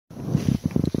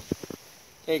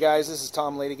Hey guys, this is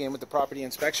Tom Late again with the Property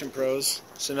Inspection Pros.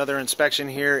 It's another inspection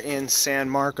here in San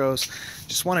Marcos.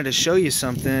 Just wanted to show you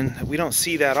something that we don't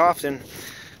see that often.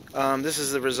 This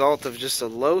is the result of just a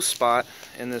low spot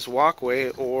in this walkway,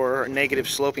 or negative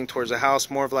sloping towards the house,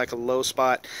 more of like a low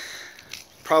spot.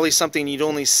 Probably something you'd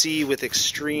only see with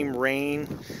extreme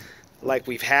rain like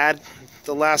we've had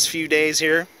the last few days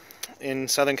here in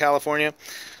Southern California.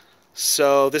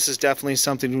 So this is definitely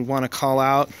something we want to call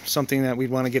out, something that we'd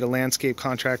want to get a landscape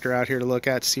contractor out here to look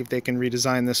at to see if they can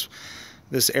redesign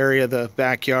this area, the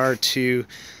backyard, to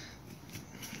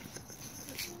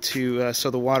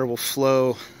so the water will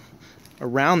flow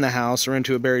around the house or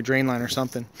into a buried drain line or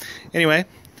something. Anyway,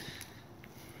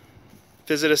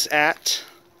 visit us at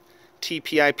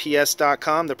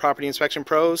tpips.com, the Property Inspection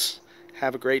Pros.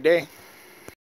 Have a great day.